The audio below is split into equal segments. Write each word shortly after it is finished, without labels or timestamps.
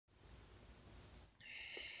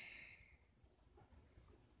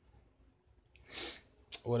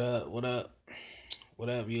What up? What up? What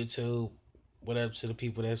up, YouTube? What up to the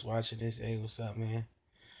people that's watching this? Hey, what's up, man?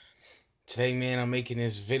 Today, man, I'm making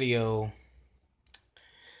this video.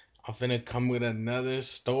 I'm finna come with another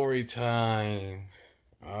story time.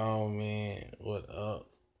 Oh, man, what up?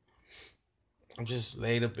 I'm just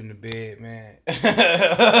laid up in the bed, man.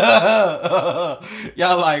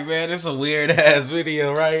 Y'all like, man, it's a weird ass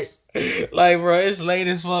video, right? Like, bro, it's late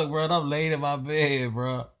as fuck, bro. And I'm laid in my bed,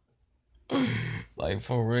 bro. Like,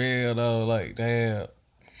 for real, though. Like, damn.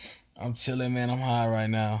 I'm chilling, man. I'm high right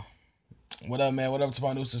now. What up, man? What up to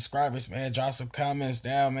my new subscribers, man? Drop some comments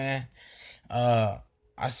down, man. Uh,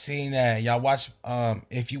 I seen that y'all watch.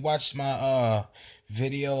 If you watched my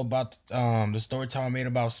video about the story time I made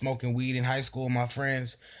about smoking weed in high school with my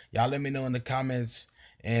friends, y'all let me know in the comments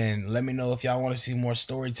and let me know if y'all want to see more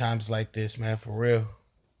story times like this, man. For real.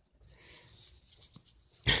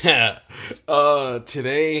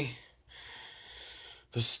 Today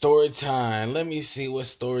the story time. Let me see what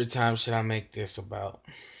story time should I make this about.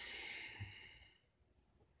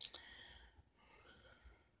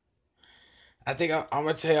 I think I'm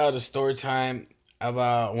gonna tell y'all the story time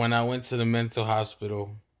about when I went to the mental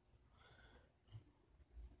hospital.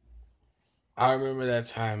 I remember that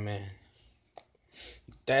time, man.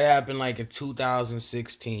 That happened like in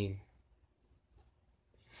 2016.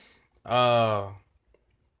 Uh,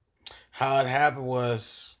 how it happened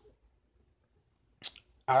was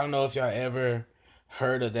I don't know if y'all ever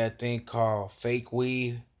heard of that thing called fake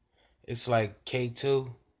weed. It's like K2.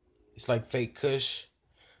 It's like fake Kush.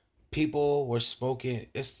 People were smoking.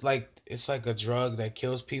 It's like a drug that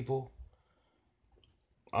kills people.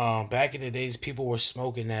 Back in the days, people were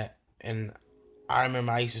smoking that, and I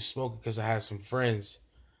remember I used to smoke it because I had some friends.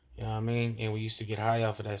 You know what I mean? And we used to get high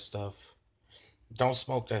off of that stuff. Don't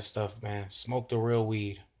smoke that stuff, man. Smoke the real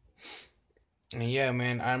weed. And yeah,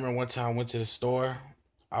 man, I remember one time I went to the store.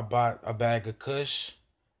 I bought a bag of Kush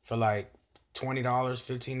for like $20,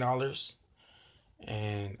 $15,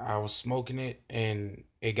 and I was smoking it, and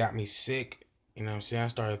it got me sick. You know what I'm saying? I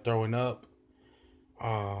started throwing up.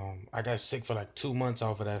 I got sick for like 2 months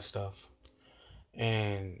off of that stuff.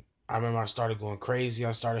 And I remember I started going crazy.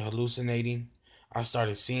 I started hallucinating. I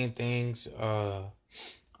started seeing things. I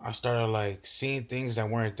started like seeing things that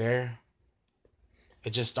weren't there.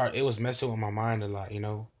 It was messing with my mind a lot, you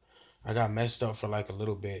know. I got messed up for like a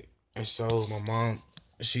little bit. And so my mom,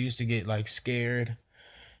 she used to get like scared.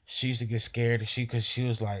 She used to get scared. Cause she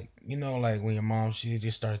was like, you know, like when your mom, she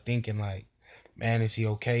just started thinking like, man, is he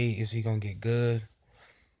okay? Is he gonna get good?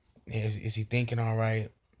 Is he thinking all right?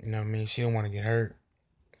 You know what I mean? She don't want to get hurt.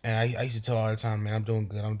 And I used to tell her all the time, man, I'm doing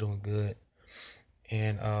good. I'm doing good.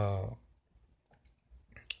 And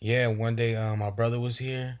yeah, one day my brother was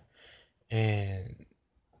here, and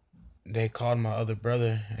they called my other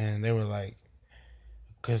brother, and they were like,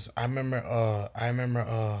 cause I remember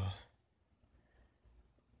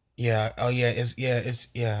yeah, oh yeah,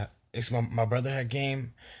 it's my brother had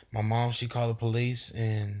game. My mom, she called the police,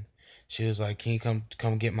 and she was like, can you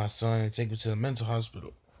come get my son and take him to the mental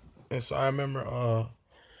hospital? And so I remember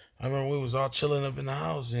we was all chilling up in the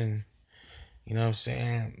house, and you know what I'm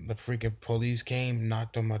saying, the freaking police came,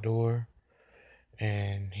 knocked on my door,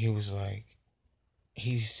 and he was like,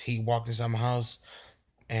 he walked inside my house,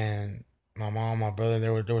 and my mom, my brother, they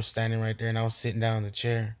were standing right there, and I was sitting down in the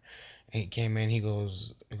chair. And he came in. He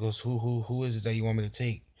goes, who is it that you want me to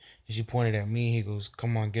take? And she pointed at me. He goes,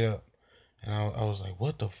 come on, get up. And I was like,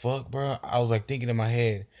 what the fuck, bro? I was like thinking in my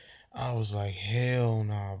head. I was like, hell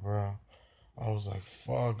nah, bro. I was like,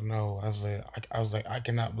 fuck no. I was like, I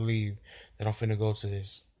cannot believe that I'm finna go to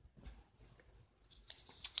this.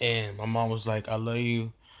 And my mom was like, I love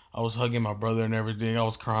you. I was hugging my brother and everything. I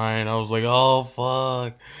was crying. I was like, oh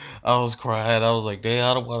fuck. I was crying. I was like,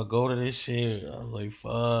 damn, I don't want to go to this shit. I was like,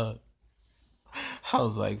 fuck. I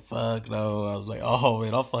was like, fuck no. I was like, oh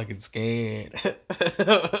man, I'm fucking scared.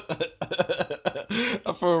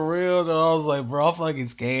 For real though. I was like, bro, I'm fucking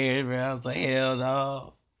scared, man. I was like, hell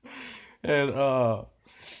no. And um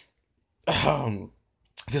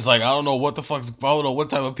cause like I don't know what the fuck's I don't know what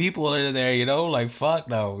type of people are in there, you know? Like fuck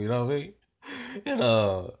no, you know what I mean? And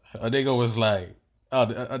a nigga was like a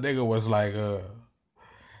nigga was like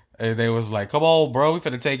and they was like, come on, bro, we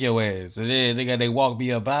finna take your ass. And then they walked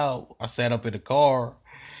me about. I sat up in the car.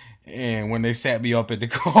 And when they sat me up in the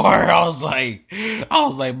car, I was like,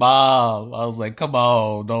 Mom, I was like, come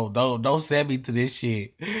on, don't send me to this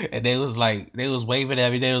shit. And they was waving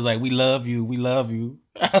at me. They was like, we love you, we love you.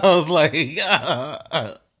 I was like,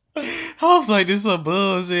 I I was like, this some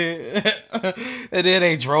bullshit. And then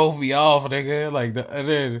they drove me off, nigga. And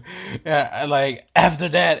then, yeah, like after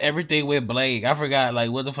that, everything went blank. I forgot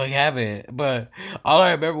like what the fuck happened, but all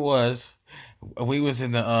I remember was we was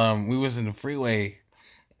in the freeway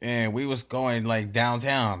and we was going like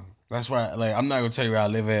downtown. That's why, like, I'm not gonna tell you where I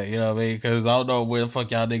live at, you know what I mean? Because I don't know where the fuck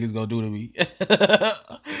y'all niggas gonna do to me.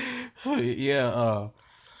 Yeah,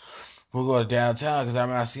 we're going downtown because I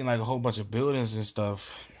mean I seen like a whole bunch of buildings and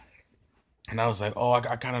stuff, and I was like, oh,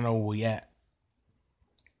 I kind of know where we at.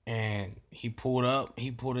 And he pulled up.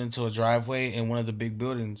 He pulled into a driveway in one of the big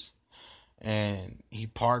buildings, and he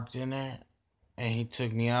parked in there, and he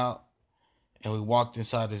took me out, and we walked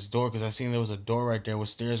inside this door because I seen there was a door right there with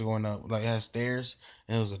stairs going up, like it had stairs,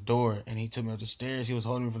 and it was a door, and he took me up the stairs. He was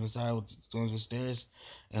holding me from the side with the stairs,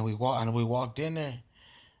 and we walked in there,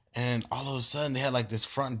 and all of a sudden they had like this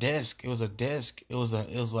front desk. It was a desk. It was like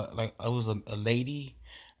it was a lady,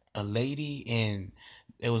 and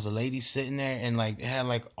it was a lady sitting there, and like it had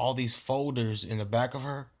like all these folders in the back of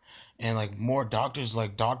her, and like more doctors,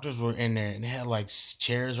 like doctors were in there, and they had like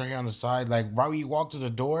chairs right here on the side, like right when you walk through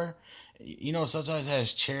the door. You know, sometimes it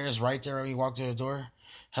has chairs right there when you walk through the door.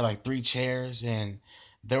 Had like three chairs, and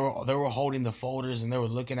they were holding the folders, and they were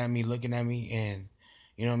looking at me, and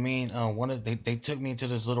you know what I mean. They took me into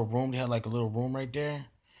this little room. They had like a little room right there,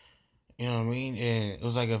 you know what I mean? And it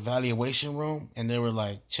was like a evaluation room, and they were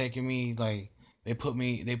like checking me. Like they put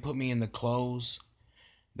me in the clothes.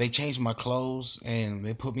 They changed my clothes, and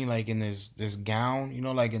they put me like in this gown, you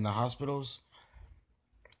know, like in the hospitals.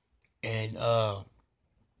 And uh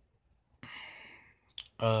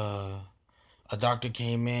a doctor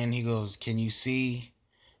came in. He goes, "Can you see?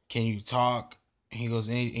 Can you talk?" He goes,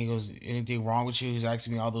 "Anything wrong with you?" He's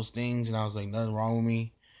asking me all those things, and I was like, "Nothing wrong with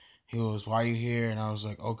me." He goes, "Why are you here?" And I was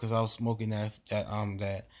like, "Oh, cause I was smoking that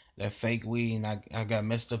fake weed, and I got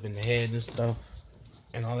messed up in the head and stuff,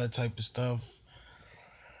 and all that type of stuff."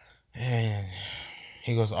 And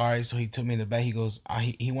he goes, "All right." So he took me in the back. He goes,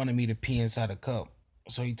 he wanted me to pee inside a cup,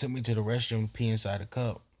 so he took me to the restroom to pee inside a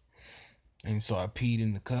cup, and so I peed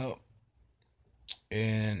in the cup.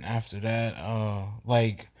 And after that,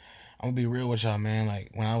 like I'm gonna be real with y'all, man. Like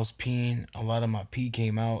when I was peeing, a lot of my pee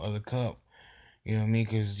came out of the cup. You know what I mean?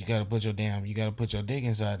 Cause you gotta put your dick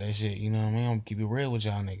inside that shit. You know what I mean? I'm gonna keep it real with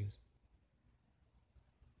y'all niggas.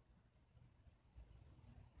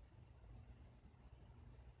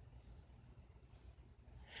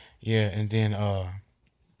 Yeah, and then I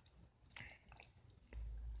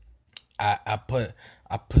I put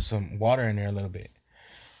I put some water in there a little bit,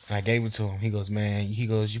 and I gave it to him. He goes, "Man," he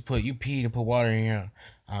goes, you peed and put water in here."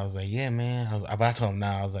 I was like, "Yeah, man." I told him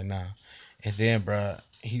nah. I was like, "Nah." And then, bruh,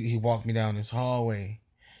 he walked me down this hallway,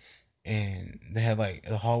 and they had like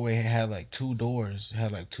the hallway had like two doors. It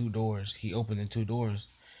had like two doors. He opened the two doors,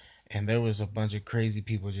 and there was a bunch of crazy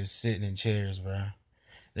people just sitting in chairs, bruh.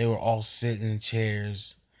 They were all sitting in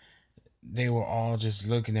chairs. They were all just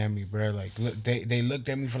looking at me, bro. Like, look, they looked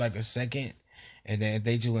at me for like a second, and then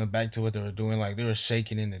they just went back to what they were doing. Like, they were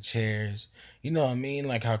shaking in the chairs. You know what I mean?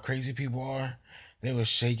 Like how crazy people are. They were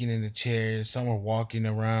shaking in the chairs. Some were walking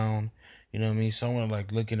around. You know what I mean? Some were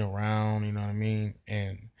like looking around. You know what I mean?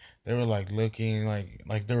 And they were like looking,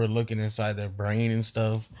 like they were looking inside their brain and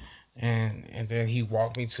stuff. And then he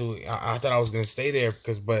walked me to. I thought I was gonna stay there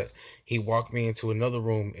but he walked me into another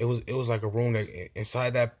room. It was like a room that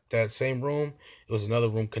inside that same room, it was another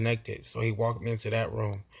room connected. So he walked me into that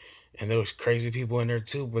room, and there was crazy people in there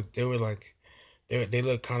too. But they were like they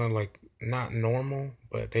looked kind of like not normal,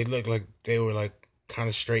 but they looked like they were like kind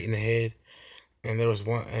of straight in the head. And there was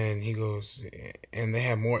one, and he goes, and they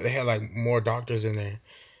had more. They had like more doctors in there,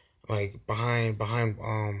 like behind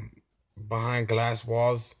glass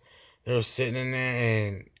walls. They were sitting in there,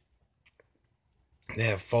 and they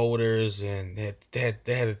had folders, and they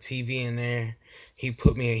had a TV in there. He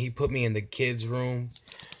put me in the kids room,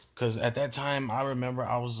 because at that time I remember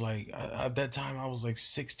I was like at that time I was like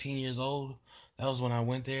 16 years old. That was when I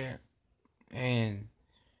went there, and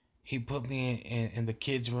he put me in the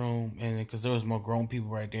kids room, and because there was more grown people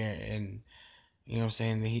right there, and you know what I'm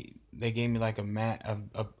saying, they gave me like a mat,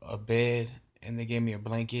 a bed, and they gave me a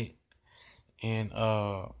blanket, and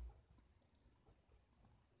I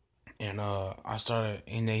started,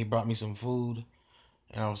 and then he brought me some food,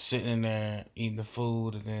 and I was sitting in there eating the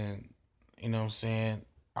food, and then you know what I'm saying,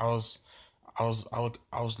 I was I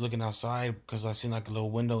was looking outside because I seen like a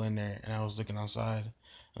little window in there, and I was looking outside,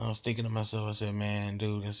 and I was thinking to myself, I said, "Man,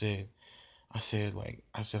 dude," I said I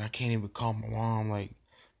can't even call my mom, like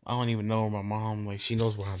I don't even know where my mom, like she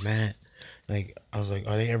knows where I'm at. Like I was like,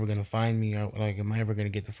 are they ever gonna find me? Or, like, am I ever gonna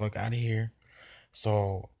get the fuck out of here?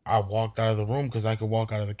 So I walked out of the room because I could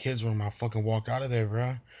walk out of the kids' room. I fucking walked out of there,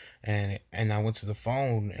 bro. And I went to the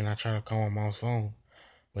phone and I tried to call my mom's phone,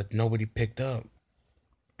 but nobody picked up.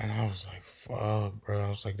 And I was like, fuck, bro. I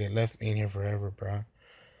was like, they left me in here forever, bro.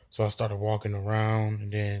 So I started walking around,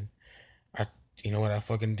 and then I, you know what I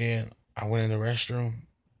fucking did? I went in the restroom,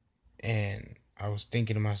 and I was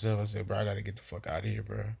thinking to myself, I said, bro, I gotta get the fuck out of here,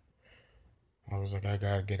 bro. I was like, I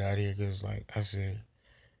gotta get out of here, cause like I said,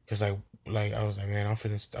 cause I was like, man, I'm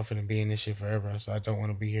finna be in this shit forever. I said, I don't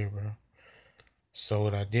want to be here, bro. So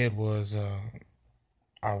what I did was,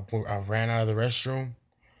 I ran out of the restroom.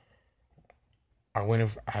 I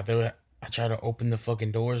went, I tried to open the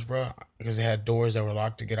fucking doors, bro, because they had doors that were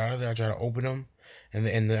locked to get out of there. I tried to open them, and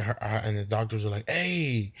the doctors were like,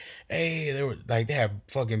 "Hey, hey!" They were like, they had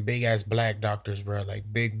fucking big ass black doctors, bro, like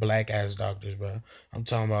big black ass doctors, bro. I'm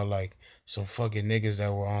talking about like some fucking niggas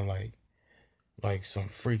that were on like some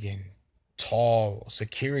freaking tall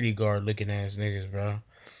security guard looking ass niggas, bro.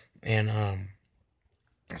 And I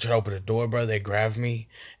tried to open the door, bro. They grabbed me,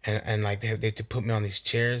 and like they put me on these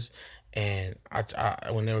chairs. And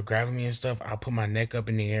when they were grabbing me and stuff, I put my neck up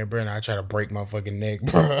in the air, bro, and I try to break my fucking neck,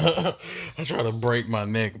 bro. I try to break my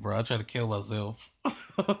neck, bro. I try to kill myself.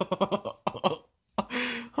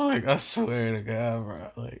 Like, I swear to God, bro.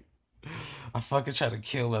 Like, I fucking tried to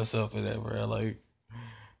kill myself in that, bro. Like,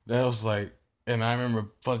 that was like, and I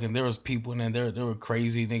remember fucking, there was people in there, they were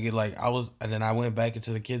crazy, nigga. Like, and then I went back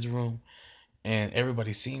into the kids' room, and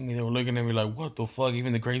everybody seen me. They were looking at me like, "What the fuck?"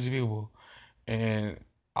 Even the crazy people. And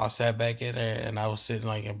I sat back in there, and I was sitting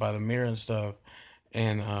like by the mirror and stuff.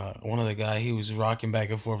 And one of the guy, he was rocking back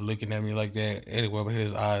and forth, looking at me like that. Anyway, but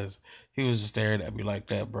his eyes, he was just staring at me like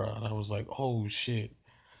that, bro. And I was like, "Oh shit!"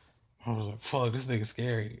 I was like, "Fuck, this nigga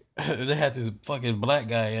scary." They had this fucking black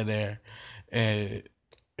guy in there, and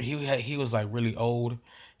he was like really old.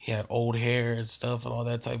 He had old hair and stuff and all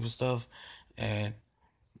that type of stuff, and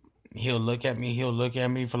he'll look at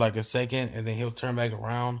me for like a second, and then he'll turn back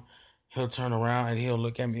around. He'll turn around and he'll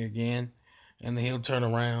look at me again, and then he'll turn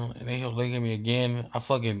around and then he'll look at me again. I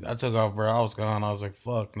took off, bro. I was gone. I was like,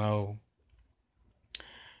 fuck no.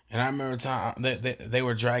 And I remember time they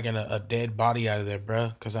were dragging a dead body out of there, bro.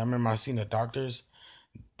 Because I remember I seen the doctors.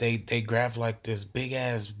 They grabbed like this big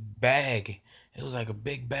ass bag. It was like a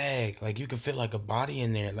big bag, like you could fit like a body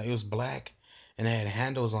in there. Like it was black, and it had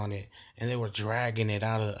handles on it, and they were dragging it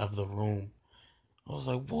out of the room. I was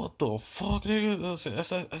like, what the fuck, nigga?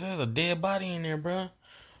 That's a dead body in there, bro.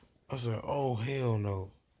 I was like, oh, hell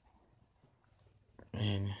no.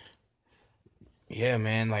 And yeah,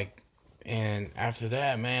 man, like, and after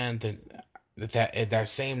that, man, that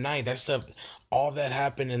same night, that stuff, all that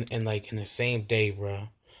happened in like in the same day, bro.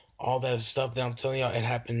 All that stuff that I'm telling y'all, it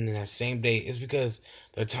happened in that same day. It's because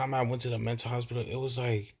the time I went to the mental hospital, it was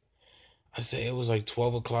like, I say it was like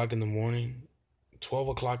 12 o'clock in the morning. 12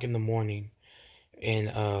 o'clock in the morning. And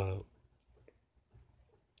how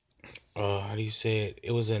do you say it?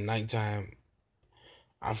 It was at nighttime.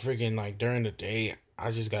 I freaking like during the day,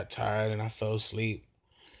 I just got tired and I fell asleep.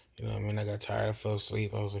 You know what I mean? I got tired, I fell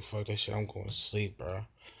asleep. I was like, fuck that shit, I'm going to sleep, bro.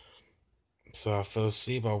 So I fell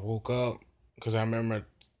asleep. I woke up because I remember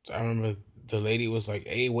the lady was like,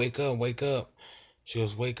 "Hey, wake up, wake up." She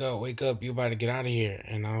goes, wake up, you about to get out of here."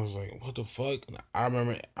 And I was like, "What the fuck?" I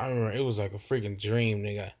remember it was like a freaking dream,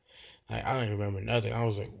 nigga. Like I don't remember nothing. I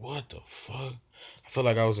was like, "What the fuck?" I felt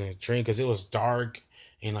like I was in a dream because it was dark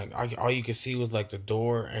and like all you could see was like the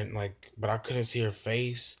door and like, but I couldn't see her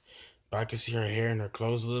face, but I could see her hair and her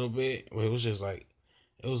clothes a little bit. But it was just like,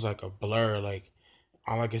 it was like a blur. Like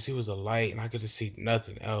all I could see was a light, and I couldn't see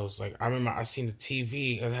nothing else. Like I remember I seen the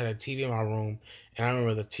TV. I had a TV in my room, and I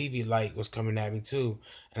remember the TV light was coming at me too,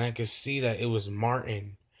 and I could see that it was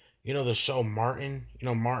Martin. You know the show Martin. You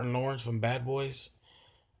know Martin Lawrence from Bad Boys,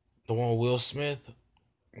 the one with Will Smith.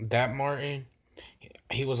 That Martin,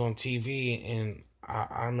 he was on TV, and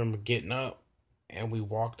I remember getting up, and we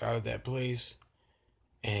walked out of that place,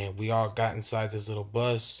 and we all got inside this little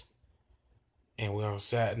bus, and we all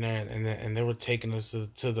sat in there, and they were taking us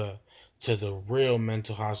to the real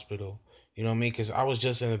mental hospital. You know what I mean? Because I was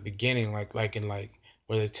just in the beginning, like in like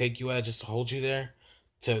where they take you at just to hold you there,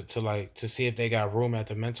 to like to see if they got room at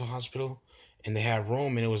the mental hospital, and they had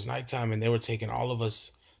room, and it was nighttime, and they were taking all of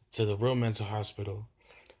us to the real mental hospital.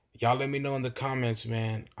 Y'all let me know in the comments,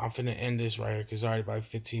 man. I'm finna end this right here because it's already about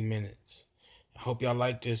 15 minutes. I hope y'all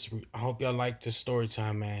like this. I hope y'all like this story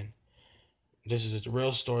time, man. This is a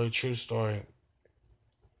real story, true story.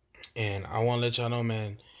 And I want to let y'all know,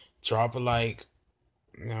 man, drop a like,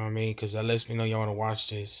 you know what I mean? Because that lets me know y'all want to watch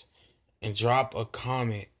this. And drop a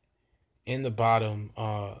comment in the bottom.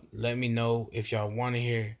 Let me know if y'all want to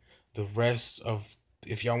hear the rest of,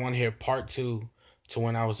 if y'all want to hear part two to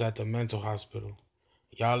when I was at the mental hospital,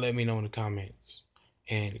 y'all let me know in the comments.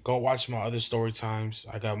 And go watch my other story times.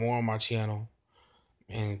 I got more on my channel.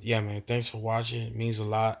 And yeah, man, thanks for watching. It means a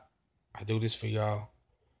lot. I do this for y'all.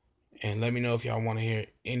 And let me know if y'all want to hear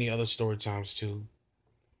any other story times too.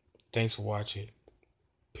 Thanks for watching.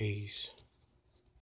 Peace.